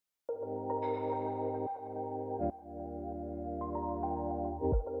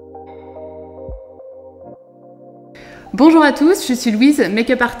Bonjour à tous, je suis Louise,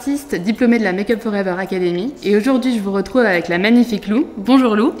 make-up artiste diplômée de la Make Up Forever Academy et aujourd'hui je vous retrouve avec la magnifique Lou.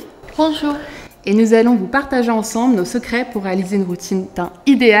 Bonjour Lou. Bonjour. Et nous allons vous partager ensemble nos secrets pour réaliser une routine teint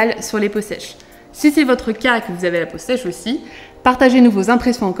idéale sur les peaux sèches. Si c'est votre cas et que vous avez la peau sèche aussi, partagez-nous vos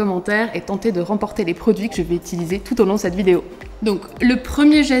impressions en commentaire et tentez de remporter les produits que je vais utiliser tout au long de cette vidéo. Donc le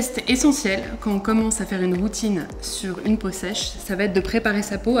premier geste essentiel quand on commence à faire une routine sur une peau sèche, ça va être de préparer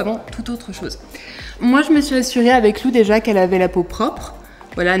sa peau avant toute autre chose. Moi je me suis assurée avec Lou déjà qu'elle avait la peau propre,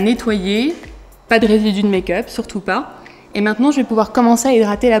 voilà, nettoyée, pas de résidus de make-up, surtout pas. Et maintenant je vais pouvoir commencer à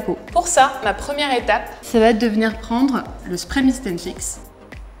hydrater la peau. Pour ça, ma première étape, ça va être de venir prendre le spray Mist & Fix.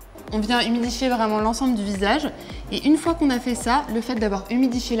 On vient humidifier vraiment l'ensemble du visage et une fois qu'on a fait ça, le fait d'avoir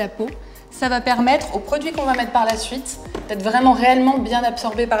humidifié la peau, ça va permettre aux produits qu'on va mettre par la suite d'être vraiment réellement bien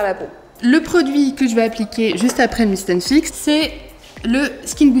absorbés par la peau. Le produit que je vais appliquer juste après le Mist & Fix, c'est le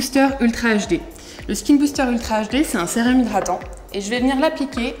Skin Booster Ultra HD. Le Skin Booster Ultra HD, c'est un sérum hydratant et je vais venir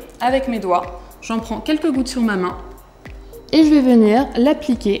l'appliquer avec mes doigts. J'en prends quelques gouttes sur ma main et je vais venir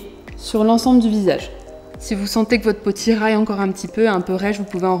l'appliquer sur l'ensemble du visage. Si vous sentez que votre peau tiraille encore un peu rêche, vous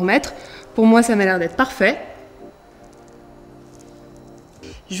pouvez en remettre. Pour moi, ça m'a l'air d'être parfait.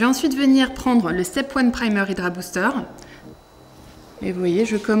 Je vais ensuite venir prendre le Step 1 Primer Hydra Booster. Et vous voyez,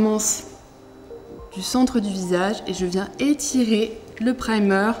 je commence du centre du visage et je viens étirer le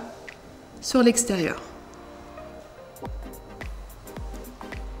primer sur l'extérieur.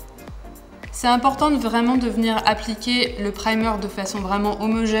 C'est important vraiment de venir appliquer le primer de façon vraiment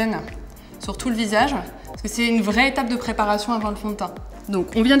homogène sur tout le visage. Parce que c'est une vraie étape de préparation avant le fond de teint. Donc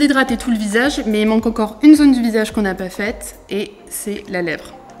on vient d'hydrater tout le visage, mais il manque encore une zone du visage qu'on n'a pas faite, et c'est la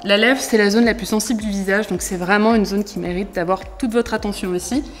lèvre. La lèvre, c'est la zone la plus sensible du visage, donc c'est vraiment une zone qui mérite d'avoir toute votre attention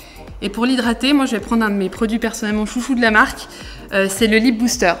aussi. Et pour l'hydrater, moi je vais prendre un de mes produits personnellement chouchou de la marque, c'est le Lip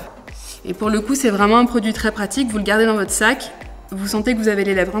Booster. Et pour le coup, c'est vraiment un produit très pratique, vous le gardez dans votre sac, vous sentez que vous avez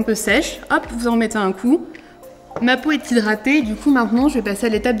les lèvres un peu sèches, hop, vous en mettez un coup. Ma peau est hydratée, du coup maintenant je vais passer à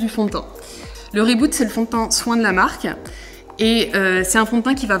l'étape du fond de teint. Le Reboot, c'est le fond de teint Soin de la marque et c'est un fond de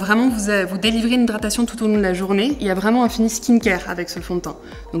teint qui va vraiment vous délivrer une hydratation tout au long de la journée. Il y a vraiment un fini skincare avec ce fond de teint.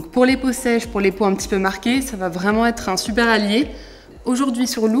 Donc pour les peaux sèches, pour les peaux un petit peu marquées, ça va vraiment être un super allié. Aujourd'hui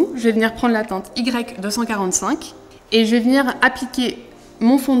sur Lou, je vais venir prendre la teinte Y245 et je vais venir appliquer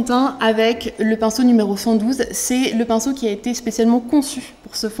mon fond de teint avec le pinceau numéro 112. C'est le pinceau qui a été spécialement conçu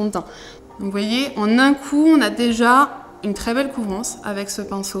pour ce fond de teint. Donc vous voyez, en un coup, on a déjà une très belle couvrance avec ce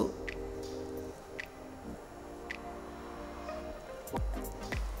pinceau.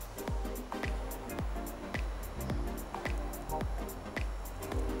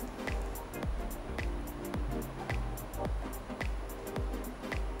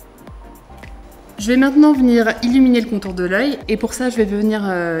 Je vais maintenant venir illuminer le contour de l'œil et pour ça je vais venir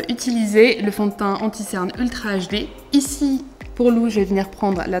utiliser le fond de teint anti-cerne Ultra HD. Ici pour Lou je vais venir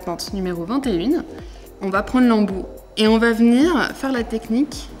prendre la teinte numéro 21. On va prendre l'embout et on va venir faire la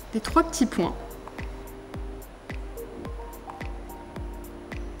technique des 3 petits points.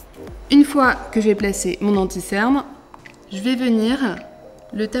 Une fois que j'ai placé mon anti-cerne, je vais venir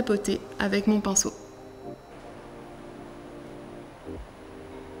le tapoter avec mon pinceau.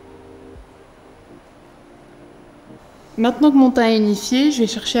 Maintenant que mon teint est unifié, je vais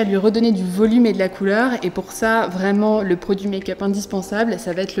chercher à lui redonner du volume et de la couleur et pour ça, vraiment, le produit make-up indispensable,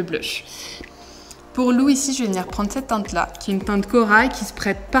 ça va être le blush. Pour Lou, ici, je vais venir prendre cette teinte-là, qui est une teinte corail qui se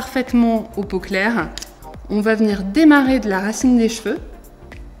prête parfaitement aux peaux claires. On va venir démarrer de la racine des cheveux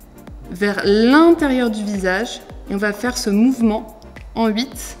vers l'intérieur du visage et on va faire ce mouvement en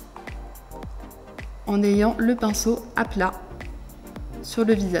 8 en ayant le pinceau à plat sur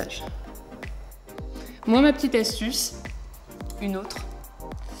le visage. Moi, ma petite astuce, une autre,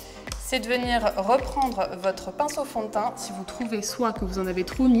 c'est de venir reprendre votre pinceau fond de teint si vous trouvez soit que vous en avez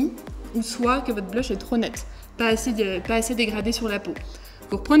trop mis ou soit que votre blush est trop net, pas assez dégradé sur la peau.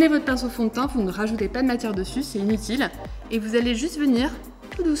 Vous reprenez votre pinceau fond de teint, vous ne rajoutez pas de matière dessus, c'est inutile, et vous allez juste venir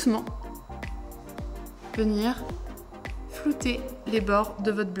tout doucement venir flouter les bords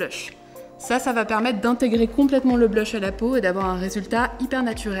de votre blush. Ça va permettre d'intégrer complètement le blush à la peau et d'avoir un résultat hyper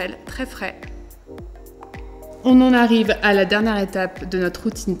naturel, très frais. On en arrive à la dernière étape de notre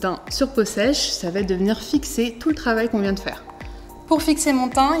routine teint sur peau sèche, ça va être de venir fixer tout le travail qu'on vient de faire. Pour fixer mon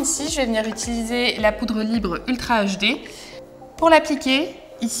teint, ici, je vais venir utiliser la poudre libre Ultra HD. Pour l'appliquer,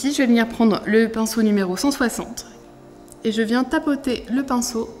 ici, je vais venir prendre le pinceau numéro 160 et je viens tapoter le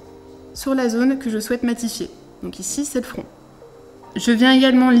pinceau sur la zone que je souhaite matifier. Donc ici, c'est le front. Je viens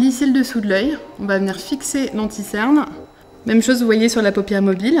également lisser le dessous de l'œil. On va venir fixer l'anti-cerne. Même chose, vous voyez, sur la paupière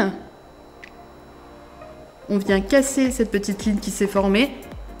mobile. On vient casser cette petite ligne qui s'est formée.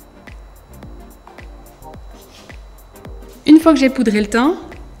 Une fois que j'ai poudré le teint,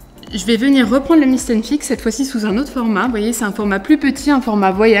 je vais venir reprendre le Mist & Fix, cette fois-ci sous un autre format. Vous voyez, c'est un format plus petit, un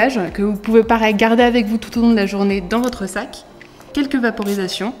format voyage, que vous pouvez pareil garder avec vous tout au long de la journée dans votre sac. Quelques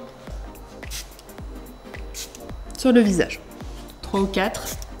vaporisations sur le visage. 3 ou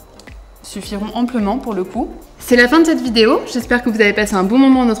 4 suffiront amplement pour le coup. C'est la fin de cette vidéo, j'espère que vous avez passé un bon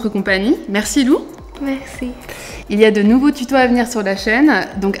moment en notre compagnie. Merci Lou. Merci. Il y a de nouveaux tutos à venir sur la chaîne,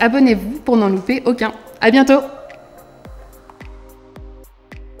 donc abonnez-vous pour n'en louper aucun. À bientôt.